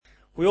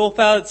We all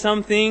fail at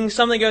some things.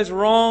 Something goes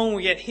wrong.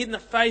 We get hit in the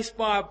face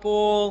by a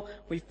ball.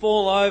 We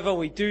fall over.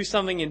 We do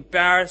something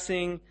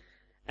embarrassing.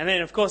 And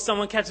then, of course,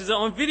 someone catches it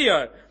on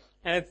video.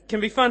 And it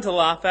can be fun to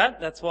laugh at.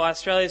 That's why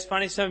Australia's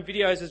Funniest Home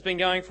Videos has been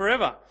going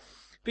forever.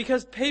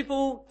 Because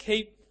people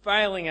keep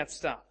failing at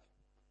stuff.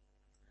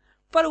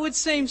 But it would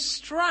seem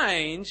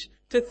strange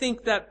to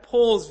think that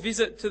Paul's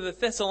visit to the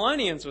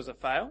Thessalonians was a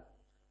fail.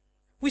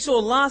 We saw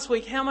last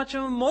week how much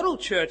of a model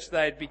church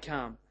they had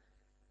become.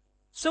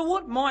 So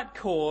what might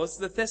cause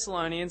the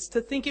Thessalonians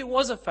to think it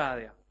was a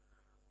failure?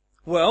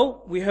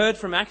 Well, we heard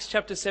from Acts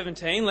chapter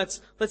 17. Let's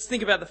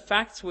think about the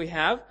facts we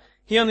have.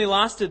 He only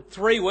lasted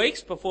 3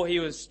 weeks before he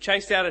was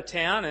chased out of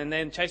town and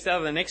then chased out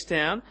of the next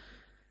town.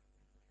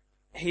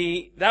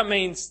 That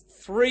means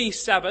 3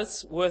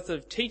 Sabbaths worth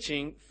of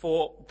teaching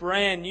for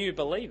brand new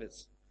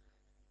believers.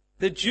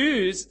 The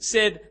Jews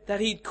said that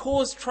he'd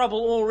caused trouble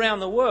all around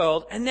the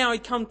world, and now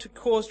he'd come to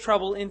cause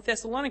trouble in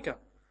Thessalonica.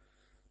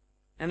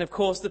 And of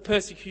course, the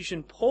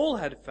persecution Paul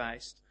had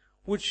faced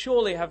would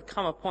surely have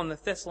come upon the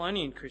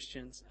Thessalonian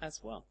Christians as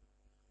well.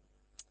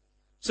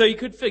 So you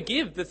could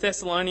forgive the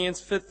Thessalonians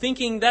for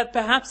thinking that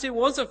perhaps it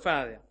was a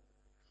failure.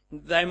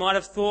 They might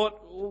have thought,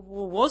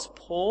 well, was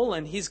Paul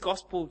and his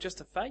gospel just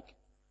a fake?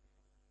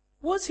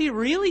 Was he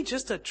really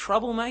just a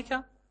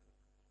troublemaker?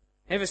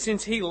 Ever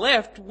since he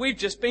left, we've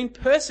just been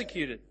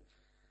persecuted.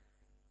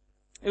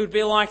 It would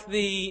be like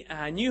the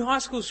new high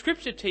school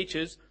scripture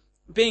teachers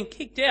being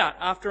kicked out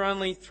after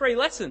only 3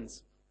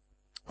 lessons.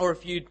 Or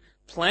if you'd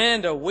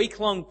planned a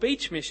week-long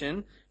beach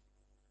mission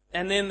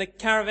and then the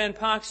caravan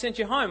park sent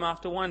you home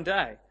after 1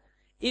 day.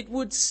 It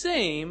would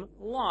seem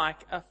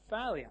like a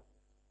failure.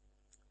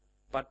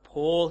 But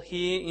Paul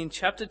here in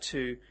chapter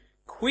 2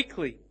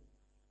 quickly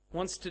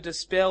wants to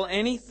dispel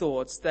any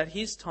thoughts that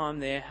his time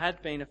there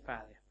had been a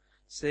failure.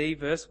 See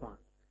verse 1.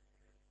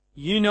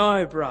 You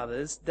know,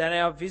 brothers, that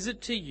our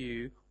visit to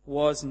you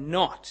was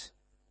not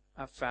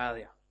a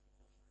failure.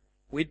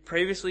 We'd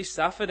previously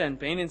suffered and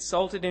been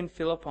insulted in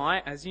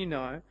Philippi, as you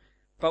know,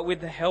 but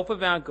with the help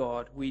of our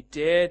God, we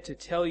dared to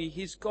tell you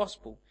his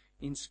gospel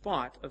in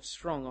spite of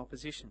strong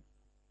opposition.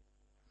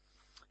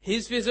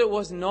 His visit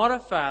was not a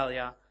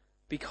failure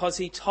because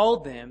he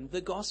told them the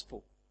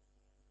gospel.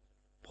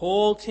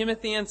 Paul,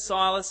 Timothy and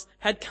Silas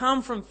had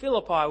come from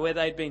Philippi where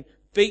they'd been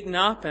beaten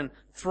up and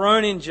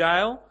thrown in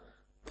jail.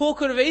 Paul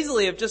could have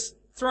easily have just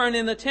thrown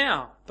in the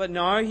towel, but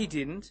no, he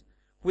didn't.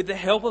 With the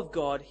help of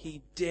God,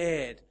 he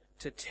dared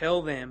to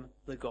tell them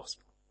the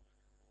gospel.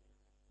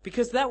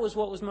 Because that was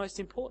what was most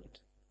important.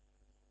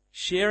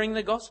 Sharing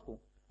the gospel,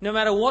 no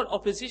matter what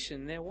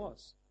opposition there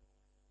was.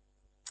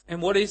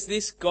 And what is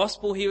this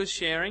gospel he was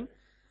sharing?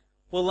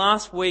 Well,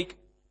 last week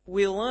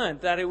we learned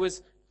that it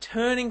was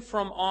turning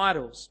from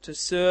idols to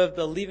serve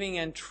the living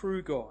and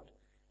true God.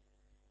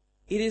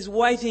 It is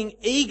waiting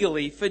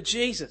eagerly for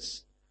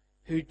Jesus,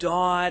 who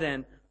died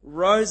and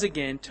rose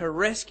again to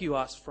rescue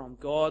us from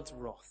God's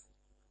wrath.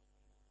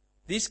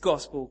 This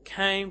gospel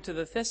came to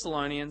the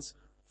Thessalonians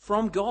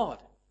from God,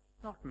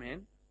 not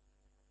men.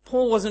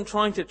 Paul wasn't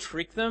trying to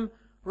trick them.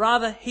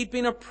 Rather, he'd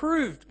been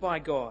approved by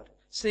God.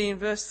 See in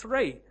verse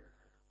 3.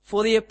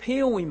 For the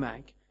appeal we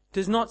make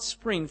does not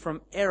spring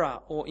from error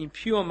or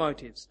impure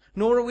motives,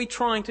 nor are we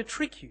trying to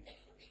trick you.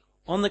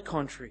 On the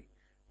contrary,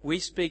 we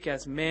speak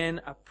as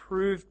men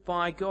approved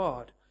by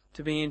God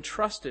to be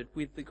entrusted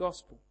with the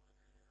gospel.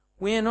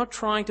 We are not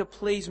trying to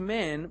please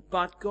men,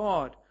 but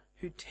God,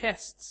 who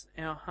tests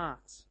our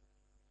hearts.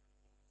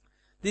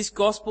 This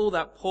gospel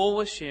that Paul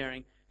was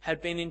sharing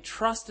had been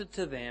entrusted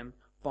to them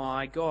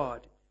by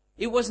God.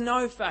 It was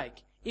no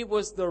fake. It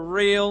was the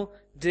real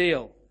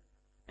deal.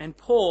 And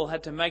Paul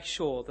had to make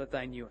sure that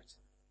they knew it.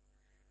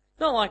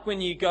 Not like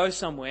when you go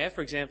somewhere,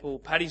 for example,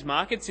 Paddy's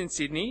Markets in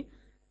Sydney,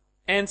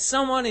 and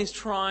someone is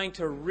trying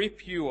to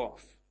rip you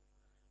off.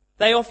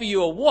 They offer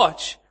you a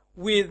watch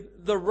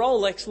with the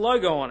Rolex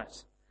logo on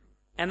it,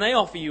 and they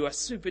offer you a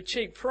super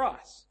cheap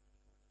price.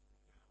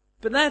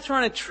 But they're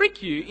trying to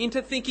trick you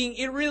into thinking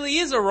it really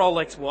is a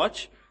Rolex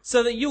watch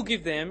so that you'll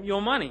give them your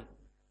money.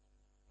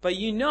 But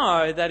you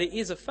know that it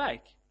is a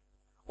fake.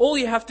 All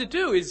you have to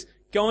do is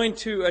go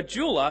into a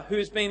jeweler who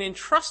has been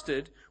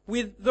entrusted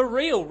with the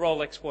real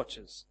Rolex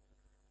watches.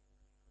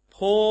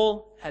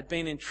 Paul had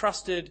been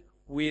entrusted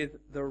with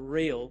the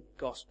real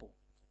gospel.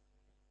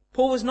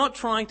 Paul was not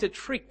trying to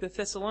trick the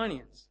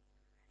Thessalonians.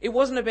 It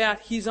wasn't about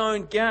his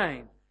own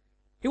gain.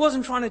 He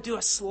wasn't trying to do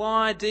a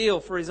sly deal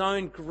for his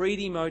own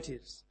greedy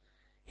motives.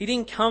 He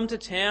didn't come to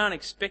town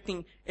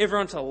expecting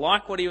everyone to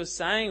like what he was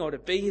saying or to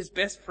be his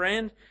best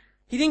friend.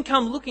 He didn't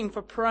come looking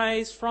for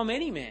praise from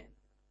any man.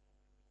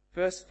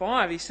 Verse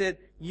 5, he said,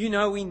 you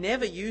know we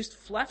never used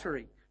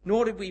flattery,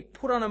 nor did we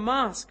put on a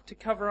mask to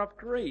cover up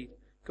greed.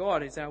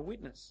 God is our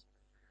witness.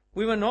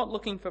 We were not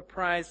looking for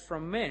praise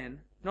from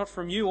men, not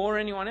from you or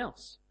anyone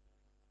else.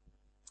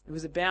 It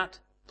was about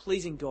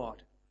pleasing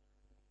God.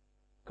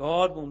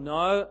 God will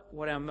know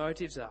what our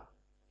motives are.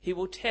 He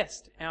will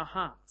test our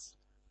hearts.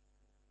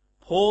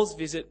 Paul's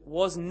visit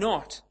was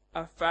not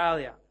a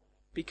failure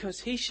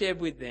because he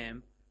shared with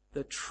them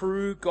the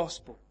true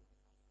gospel.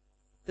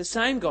 the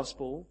same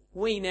gospel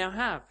we now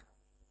have.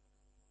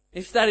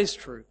 If that is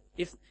true,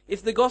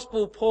 if the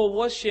gospel Paul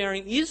was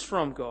sharing is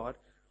from God,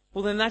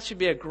 well then that should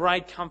be a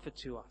great comfort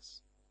to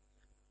us.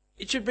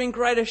 It should bring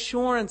great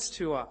assurance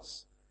to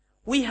us.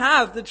 We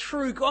have the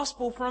true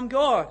gospel from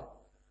God.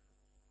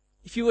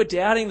 If you are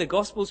doubting the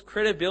gospel's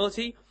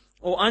credibility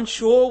or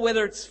unsure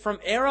whether it's from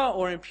error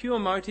or impure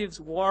motives,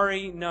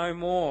 worry no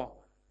more.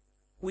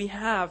 We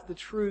have the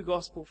true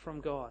gospel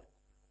from God.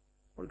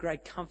 What a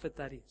great comfort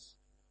that is.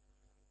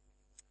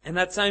 And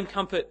that same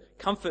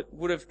comfort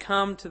would have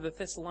come to the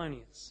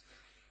Thessalonians.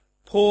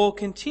 Paul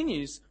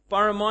continues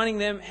by reminding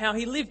them how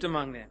he lived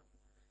among them.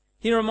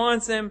 He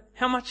reminds them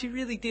how much he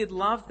really did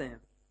love them.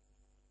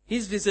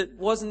 His visit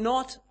was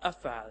not a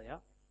failure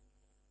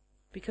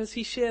because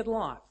he shared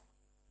life.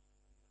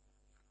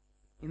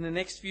 In the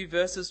next few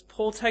verses,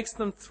 Paul takes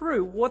them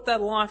through what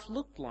that life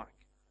looked like.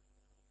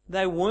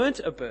 They weren't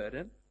a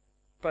burden,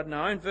 but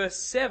no, in verse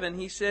 7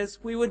 he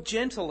says, "We were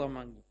gentle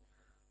among you,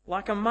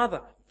 like a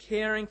mother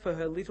caring for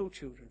her little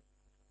children."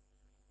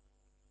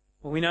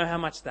 Well, we know how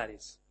much that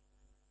is.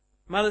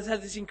 Mothers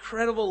have this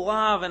incredible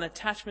love and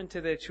attachment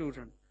to their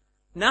children.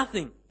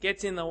 Nothing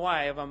gets in the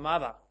way of a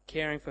mother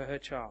caring for her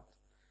child.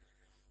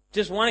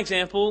 Just one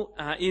example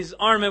is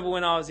I remember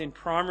when I was in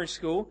primary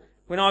school,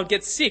 when I would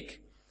get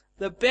sick,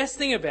 the best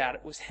thing about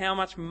it was how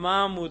much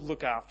Mum would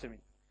look after me.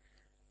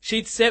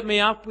 She'd set me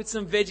up with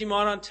some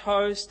Vegemite on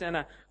toast and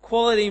a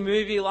quality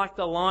movie like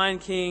The Lion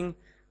King.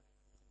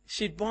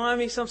 She'd buy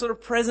me some sort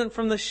of present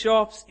from the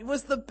shops. It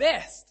was the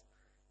best.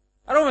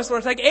 I'd almost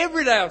want to take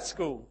every day off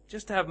school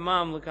just to have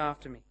Mum look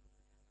after me.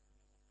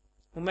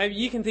 Well, maybe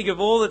you can think of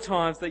all the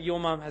times that your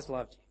mum has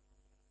loved you.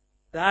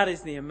 That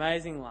is the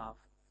amazing love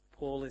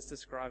Paul is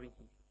describing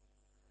here.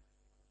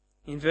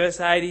 In verse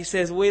 8 he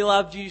says, "We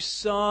loved you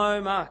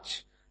so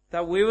much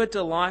that we were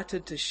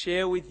delighted to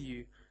share with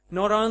you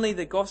not only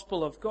the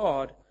gospel of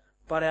God,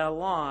 but our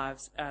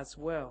lives as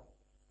well,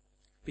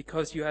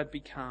 because you had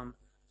become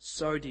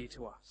so dear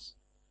to us."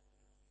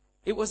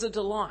 It was a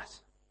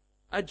delight,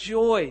 a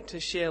joy to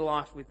share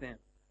life with them.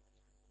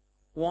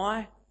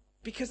 Why?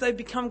 Because they'd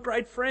become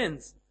great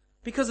friends,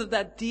 because of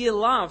that dear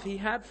love he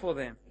had for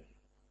them.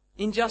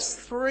 In just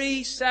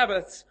 3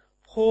 Sabbaths,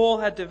 Paul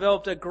had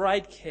developed a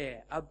great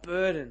care, a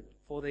burden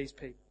for these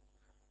people.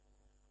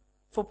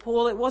 For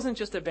Paul, it wasn't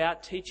just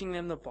about teaching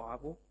them the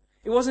Bible.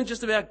 It wasn't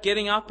just about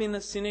getting up in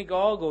the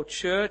synagogue or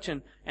church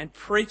and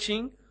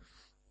preaching.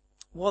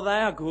 While they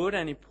are good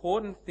and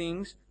important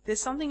things,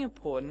 there's something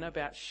important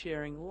about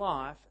sharing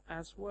life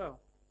as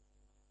well.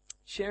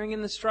 Sharing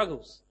in the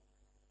struggles,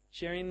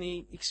 sharing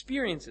the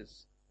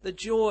experiences, the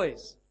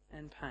joys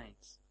and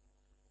pains.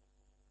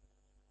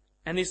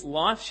 And this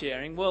life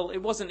sharing, well, it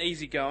wasn't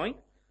easy going.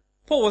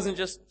 Paul wasn't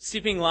just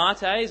sipping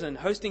lattes and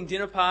hosting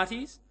dinner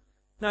parties.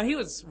 No, he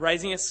was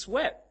raising a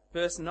sweat.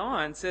 Verse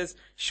 9 says,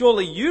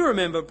 "Surely you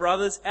remember,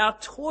 brothers, our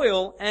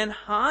toil and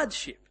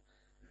hardship.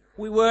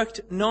 We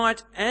worked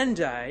night and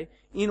day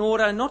in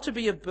order not to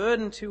be a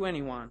burden to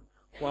anyone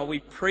while we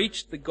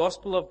preached the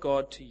gospel of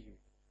God to you."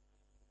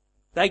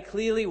 They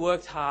clearly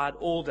worked hard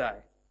all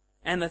day,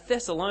 and the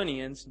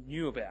Thessalonians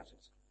knew about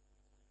it.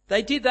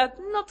 They did that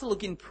not to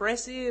look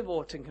impressive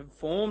or to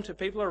conform to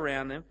people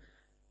around them.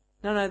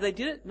 No, they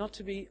did it not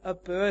to be a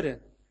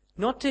burden,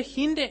 not to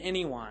hinder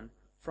anyone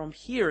from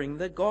hearing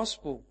the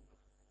gospel.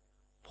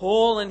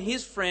 Paul and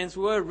his friends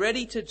were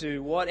ready to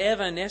do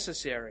whatever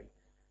necessary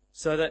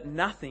so that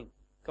nothing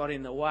got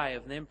in the way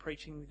of them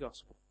preaching the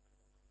gospel.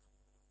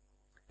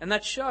 And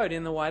that showed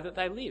in the way that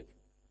they lived.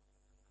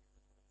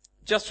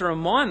 Just to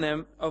remind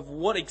them of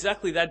what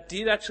exactly that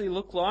did actually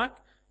look like,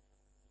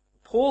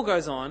 Paul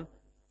goes on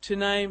to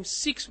name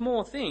 6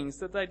 more things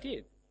that they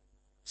did.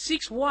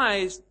 6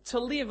 ways to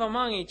live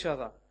among each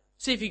other.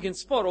 See if you can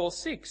spot all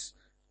 6.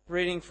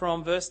 Reading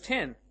from verse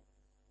 10.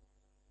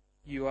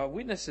 "You are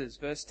witnesses,"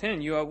 verse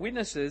 10, "you are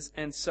witnesses,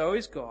 and so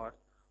is God,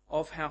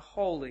 of how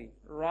holy,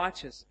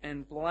 righteous,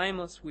 and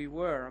blameless we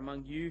were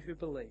among you who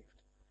believed.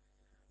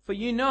 For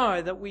you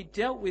know that we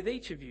dealt with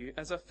each of you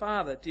as a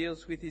father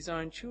deals with his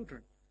own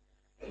children,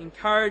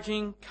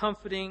 encouraging,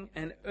 comforting,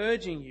 and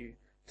urging you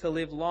to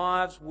live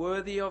lives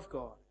worthy of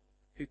God,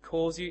 who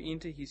calls you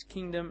into his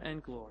kingdom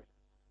and glory."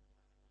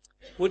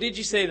 Well, did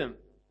you see them?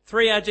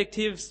 3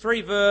 adjectives,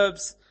 3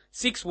 verbs,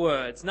 6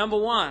 words. Number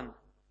 1,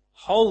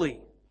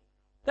 holy.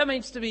 That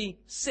means to be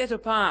set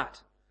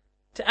apart,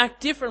 to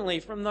act differently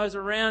from those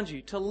around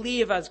you, to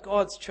live as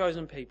God's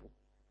chosen people.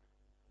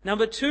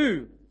 Number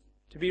 2,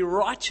 to be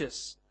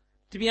righteous,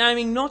 to be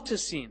aiming not to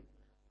sin,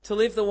 to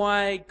live the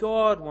way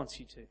God wants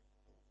you to.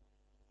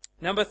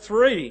 Number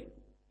 3,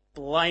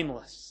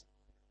 blameless.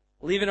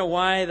 Live in a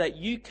way that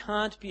you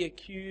can't be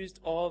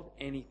accused of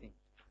anything.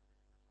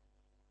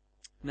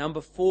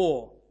 Number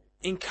 4,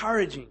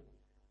 encouraging.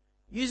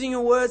 Using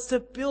your words to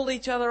build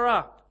each other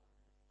up.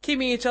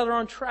 Keeping each other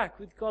on track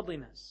with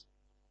godliness.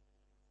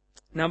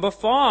 Number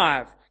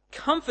 5,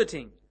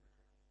 comforting.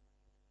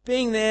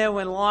 Being there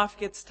when life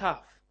gets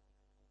tough.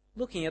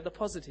 Looking at the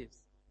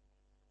positives.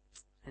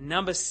 And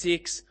number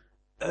 6,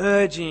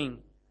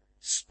 urging.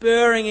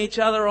 spurring each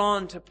other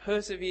on to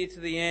persevere to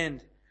the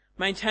end,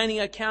 maintaining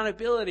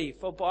accountability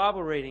for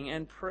Bible reading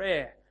and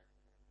prayer.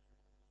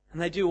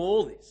 And they do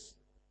all this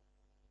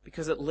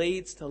because it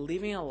leads to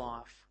living a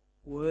life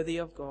worthy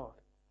of God.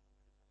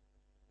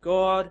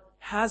 God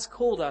has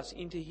called us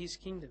into His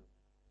kingdom.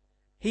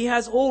 He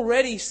has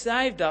already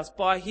saved us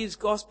by His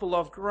gospel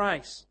of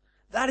grace.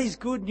 That is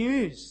good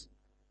news.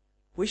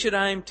 We should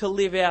aim to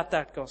live out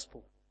that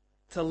gospel,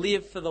 to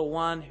live for the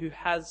one who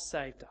has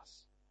saved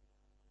us.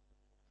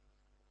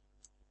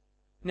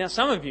 Now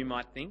some of you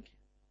might think,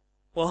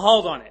 well,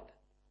 hold on it.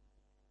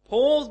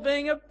 Paul's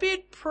being a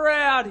bit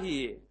proud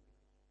here.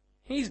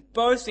 He's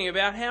boasting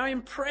about how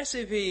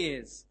impressive he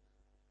is.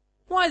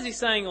 Why is he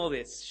saying all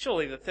this?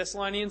 Surely the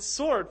Thessalonians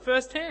saw it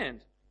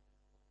firsthand.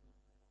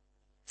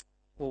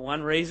 Well,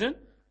 one reason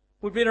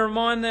would be to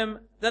remind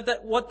them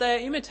that what they are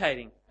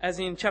imitating. As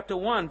in chapter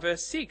 1,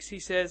 verse 6, he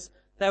says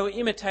they were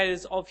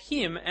imitators of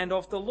him and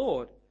of the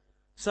Lord.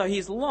 So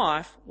his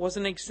life was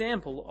an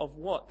example of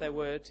what they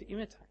were to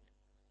imitate.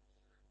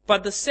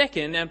 But the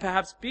second and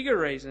perhaps bigger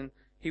reason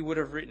he would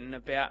have written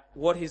about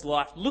what his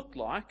life looked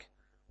like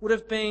would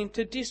have been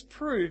to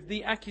disprove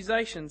the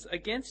accusations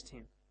against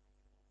him.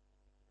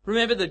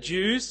 Remember the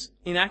Jews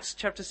in Acts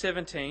chapter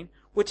 17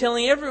 were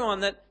telling everyone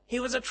that he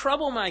was a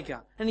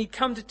troublemaker and he'd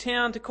come to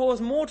town to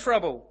cause more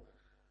trouble.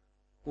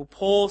 Well,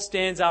 Paul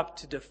stands up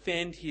to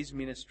defend his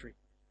ministry.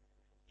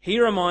 He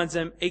reminds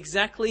them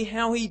exactly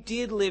how he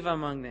did live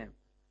among them.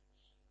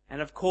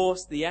 And of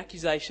course, the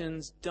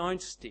accusations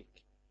don't stick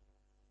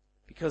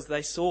because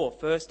they saw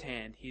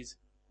firsthand his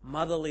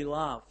motherly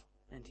love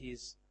and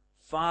his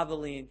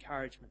fatherly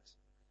encouragement.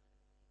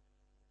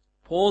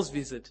 Paul's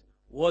visit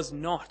was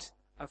not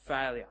a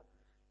failure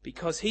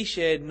because he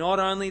shared not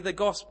only the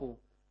gospel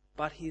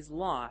but his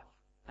life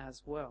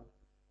as well.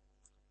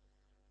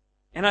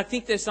 And I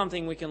think there's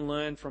something we can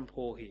learn from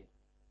Paul here.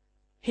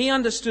 He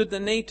understood the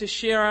need to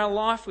share our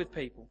life with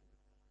people,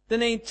 the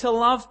need to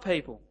love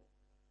people,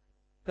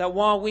 that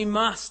while we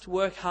must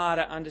work hard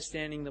at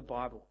understanding the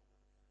Bible,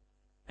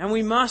 and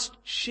we must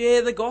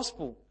share the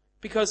gospel,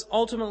 because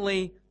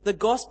ultimately the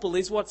gospel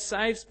is what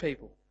saves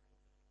people.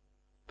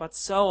 But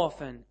so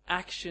often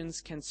actions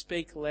can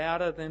speak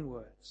louder than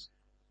words.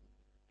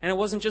 And it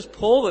wasn't just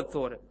Paul that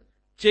thought it.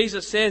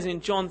 Jesus says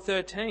in John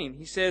 13,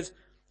 he says,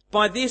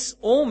 "By this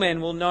all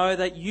men will know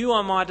that you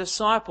are my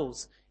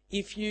disciples,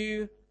 if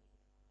you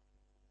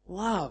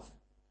love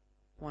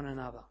one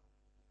another."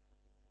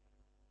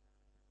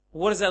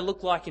 What does that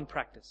look like in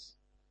practice?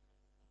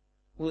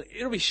 Well,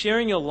 it'll be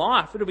sharing your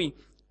life. It'll be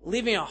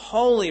living a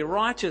holy,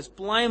 righteous,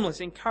 blameless,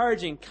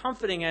 encouraging,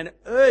 comforting and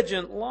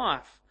urgent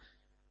life.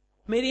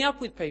 Meeting up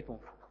with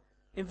people,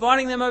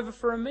 inviting them over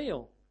for a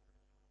meal,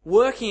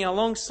 working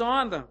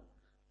alongside them,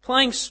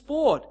 playing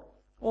sport,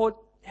 or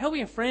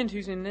helping a friend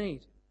who's in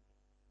need.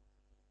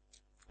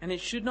 And it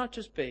should not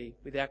just be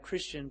with our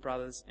Christian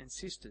brothers and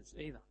sisters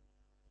either.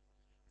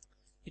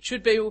 It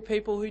should be with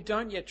people who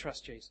don't yet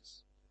trust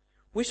Jesus.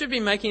 We should be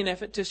making an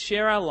effort to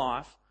share our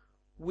life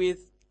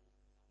with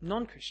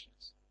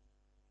non-Christians,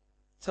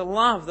 to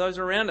love those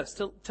around us,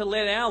 to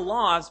let our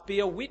lives be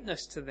a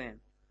witness to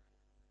them,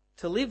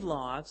 to live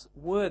lives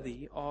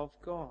worthy of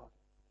God.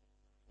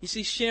 You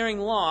see, sharing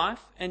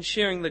life and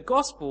sharing the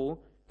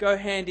gospel go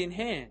hand in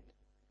hand.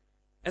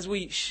 As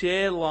we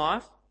share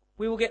life,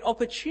 we will get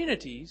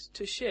opportunities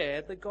to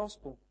share the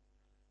gospel.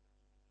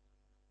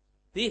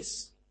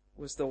 This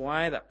was the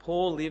way that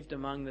Paul lived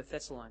among the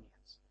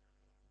Thessalonians.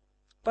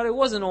 But it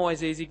wasn't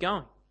always easy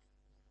going.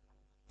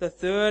 The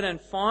third and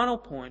final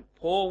point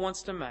Paul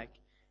wants to make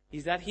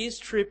is that his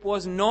trip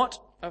was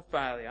not a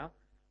failure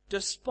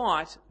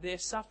despite their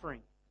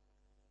suffering.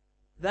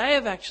 They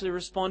have actually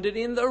responded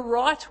in the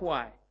right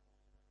way.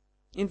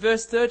 In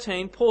verse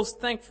 13, Paul's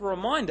thankful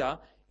reminder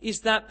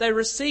is that they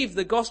received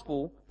the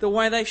gospel the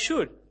way they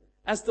should,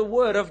 as the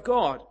word of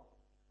God.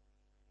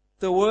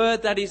 The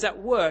word that is at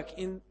work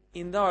in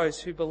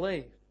those who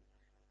believe.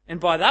 And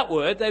by that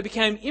word, they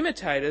became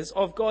imitators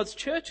of God's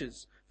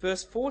churches.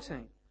 Verse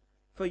 14.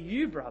 For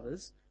you,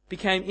 brothers,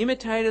 became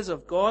imitators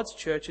of God's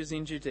churches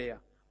in Judea,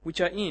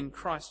 which are in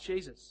Christ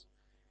Jesus.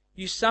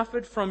 You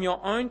suffered from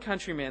your own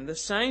countrymen the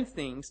same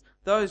things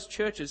those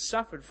churches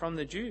suffered from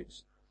the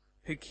Jews,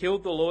 who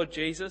killed the Lord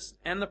Jesus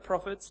and the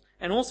prophets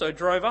and also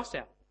drove us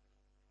out.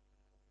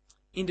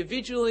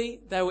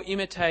 Individually, they were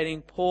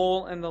imitating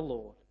Paul and the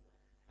Lord.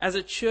 As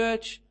a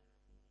church,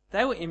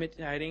 they were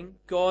imitating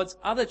God's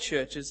other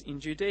churches in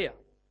Judea.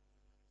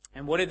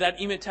 And what did that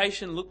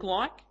imitation look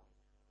like?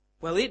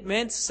 Well, it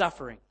meant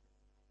suffering.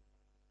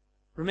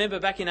 Remember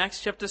back in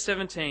Acts chapter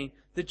 17,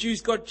 the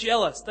Jews got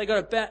jealous. They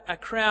got a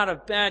crowd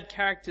of bad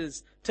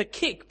characters to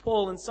kick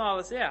Paul and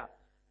Silas out.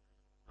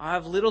 I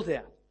have little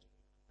doubt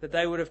that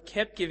they would have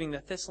kept giving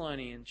the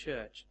Thessalonian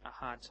church a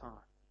hard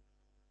time.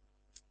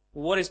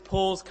 Well, what is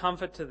Paul's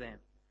comfort to them?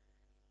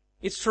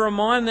 It's to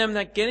remind them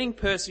that getting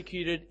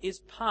persecuted is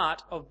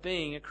part of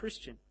being a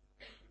Christian.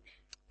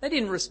 They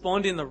didn't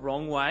respond in the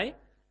wrong way.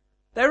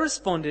 They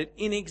responded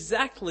in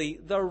exactly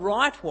the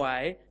right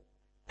way,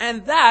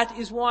 and that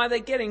is why they're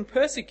getting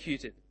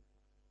persecuted.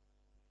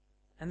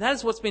 And that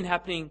is what's been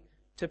happening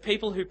to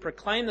people who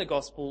proclaim the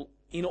gospel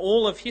in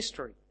all of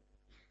history.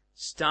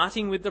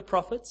 Starting with the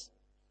prophets,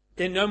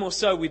 then no more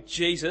so with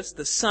Jesus,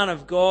 the Son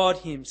of God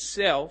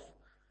himself,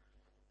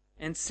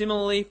 and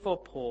similarly for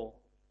Paul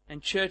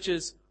and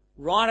churches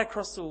right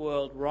across the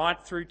world, right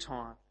through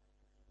time.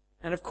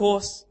 And of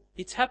course,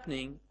 it's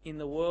happening in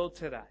the world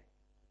today.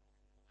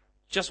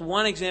 Just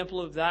one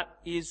example of that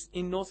is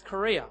in North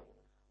Korea,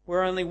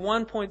 where only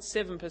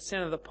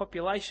 1.7% of the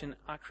population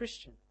are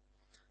Christian.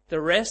 The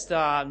rest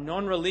are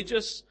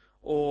non-religious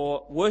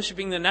or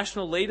worshipping the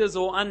national leaders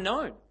or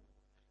unknown.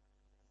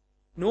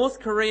 North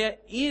Korea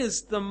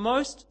is the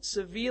most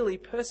severely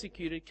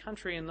persecuted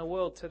country in the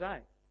world today.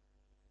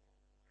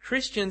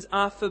 Christians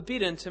are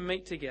forbidden to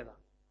meet together.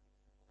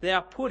 They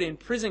are put in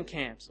prison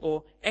camps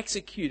or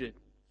executed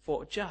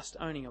for just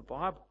owning a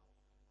Bible.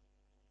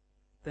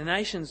 The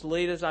nation's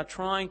leaders are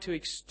trying to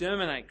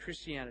exterminate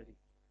Christianity.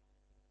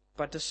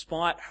 But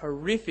despite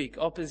horrific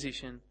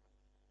opposition,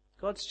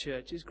 God's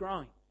church is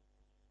growing.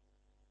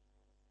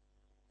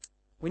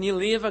 When you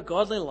live a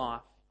godly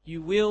life,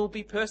 you will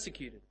be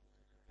persecuted.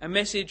 A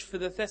message for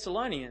the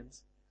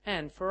Thessalonians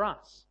and for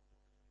us.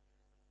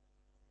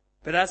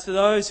 But as for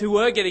those who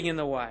were getting in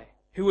the way,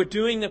 who were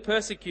doing the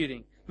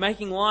persecuting,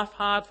 making life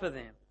hard for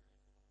them,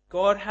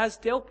 God has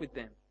dealt with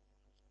them.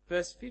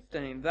 Verse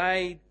 15,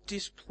 they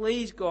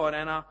displease God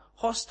and are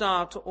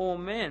hostile to all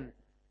men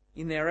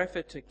in their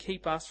effort to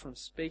keep us from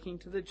speaking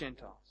to the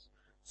Gentiles,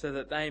 so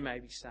that they may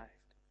be saved.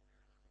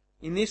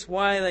 In this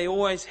way they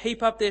always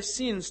heap up their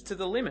sins to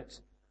the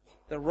limit.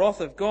 The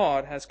wrath of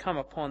God has come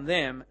upon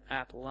them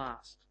at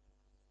last.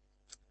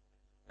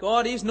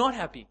 God is not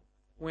happy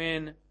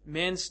when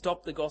men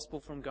stop the gospel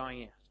from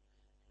going out.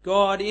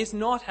 God is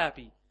not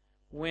happy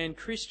when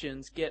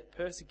Christians get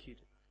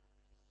persecuted.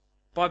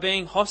 By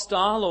being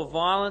hostile or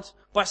violent,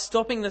 by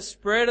stopping the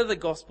spread of the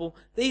gospel,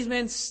 these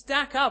men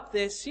stack up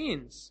their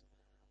sins.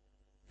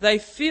 They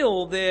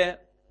fill their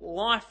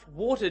life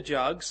water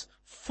jugs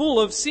full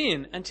of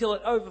sin until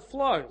it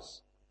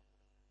overflows.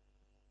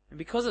 And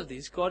because of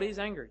this, God is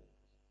angry.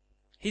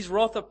 His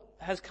wrath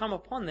has come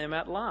upon them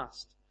at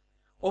last.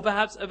 Or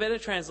perhaps a better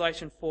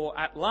translation for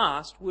at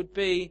last would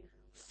be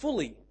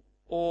fully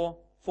or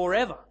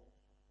forever.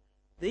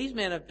 These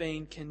men have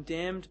been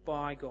condemned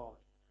by God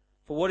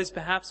for what is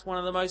perhaps one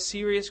of the most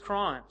serious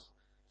crimes,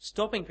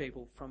 stopping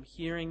people from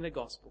hearing the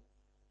gospel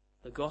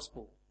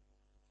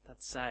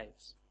that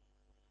saves.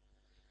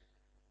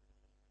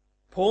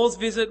 Paul's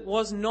visit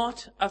was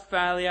not a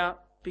failure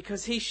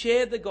because he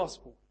shared the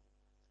gospel.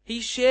 He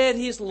shared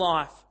his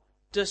life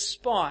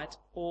despite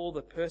all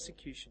the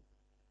persecution.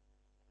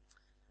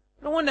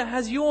 I wonder,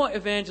 has your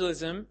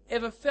evangelism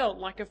ever felt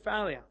like a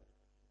failure?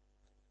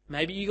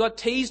 Maybe you got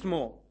teased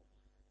more.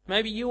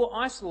 Maybe you were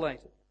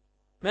isolated.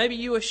 Maybe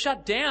you were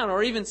shut down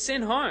or even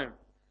sent home.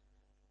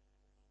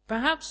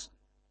 Perhaps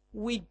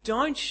we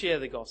don't share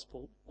the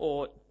gospel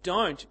or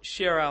don't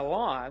share our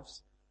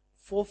lives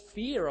for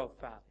fear of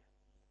failure.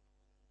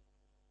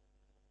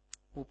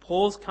 Well,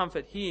 Paul's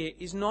comfort here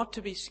is not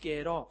to be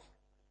scared of.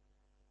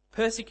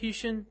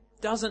 Persecution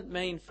doesn't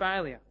mean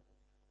failure.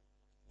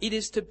 It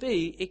is to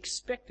be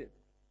expected.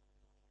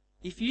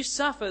 If you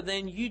suffer,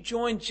 then you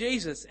join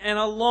Jesus and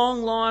a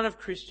long line of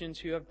Christians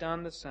who have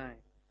done the same.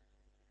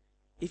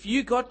 If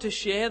you got to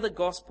share the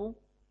gospel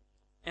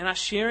and are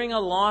sharing a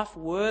life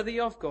worthy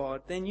of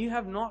God, then you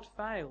have not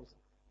failed.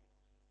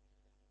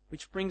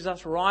 Which brings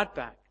us right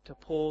back to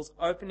Paul's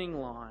opening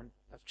line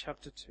of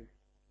chapter 2.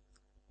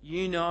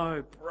 You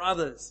know,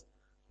 brothers,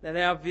 that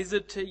our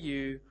visit to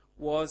you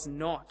was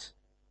not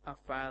a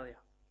failure.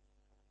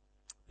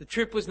 The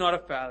trip was not a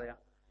failure.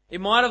 It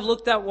might have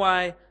looked that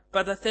way,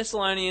 but the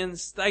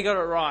Thessalonians, they got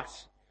it right.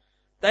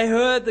 They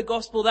heard the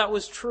gospel that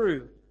was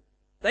true.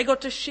 They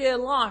got to share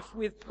life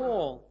with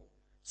Paul.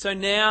 So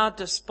now,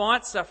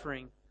 despite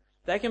suffering,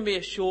 they can be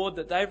assured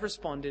that they've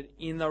responded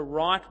in the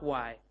right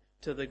way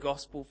to the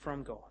gospel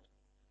from God.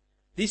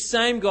 This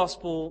same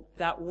gospel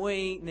that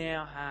we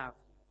now have.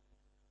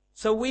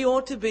 So we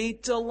ought to be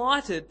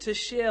delighted to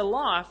share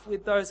life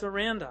with those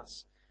around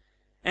us.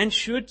 And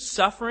should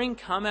suffering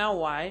come our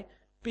way,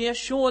 be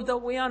assured that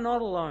we are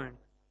not alone.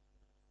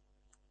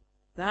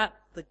 That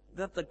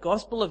the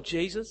gospel of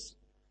Jesus,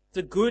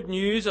 the good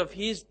news of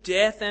his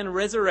death and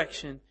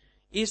resurrection,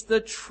 is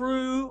the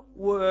true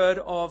word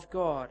of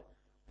God,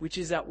 which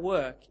is at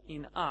work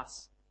in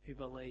us who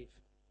believe.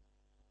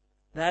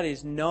 That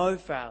is no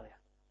failure.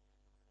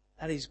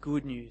 That is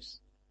good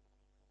news.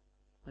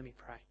 Let me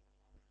pray.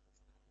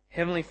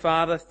 Heavenly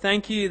Father,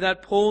 thank you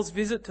that Paul's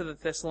visit to the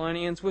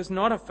Thessalonians was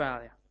not a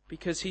failure,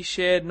 because he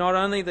shared not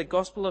only the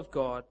gospel of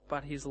God,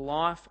 but his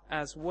life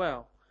as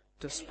well,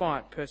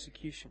 despite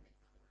persecution.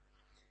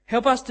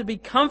 Help us to be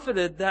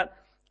comforted that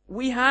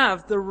we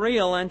have the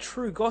real and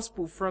true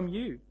gospel from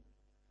you.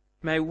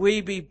 May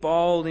we be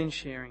bold in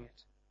sharing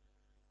it.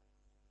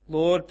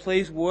 Lord,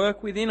 please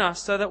work within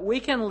us so that we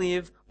can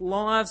live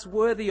lives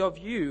worthy of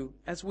you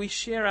as we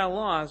share our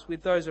lives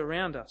with those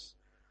around us.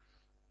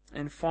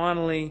 And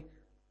finally,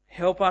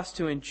 help us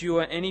to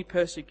endure any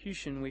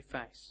persecution we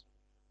face.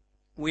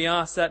 We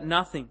ask that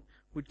nothing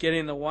would get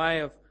in the way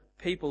of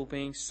people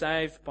being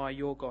saved by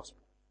your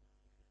gospel.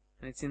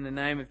 And it's in the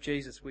name of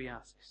Jesus we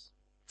ask this.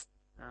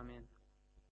 Amen.